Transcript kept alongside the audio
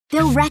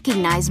They'll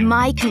recognize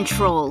my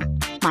control,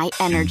 my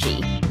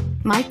energy,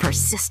 my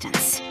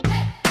persistence.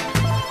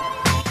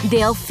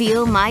 They'll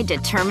feel my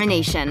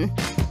determination,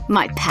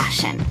 my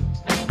passion,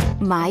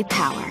 my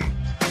power.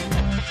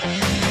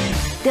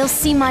 They'll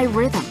see my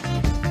rhythm,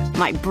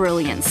 my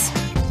brilliance,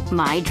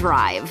 my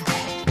drive.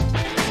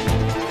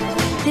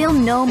 They'll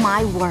know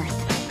my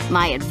worth,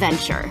 my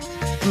adventure,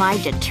 my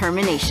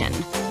determination.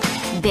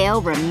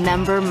 They'll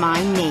remember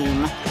my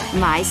name,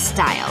 my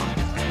style.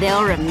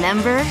 They'll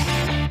remember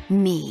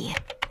me.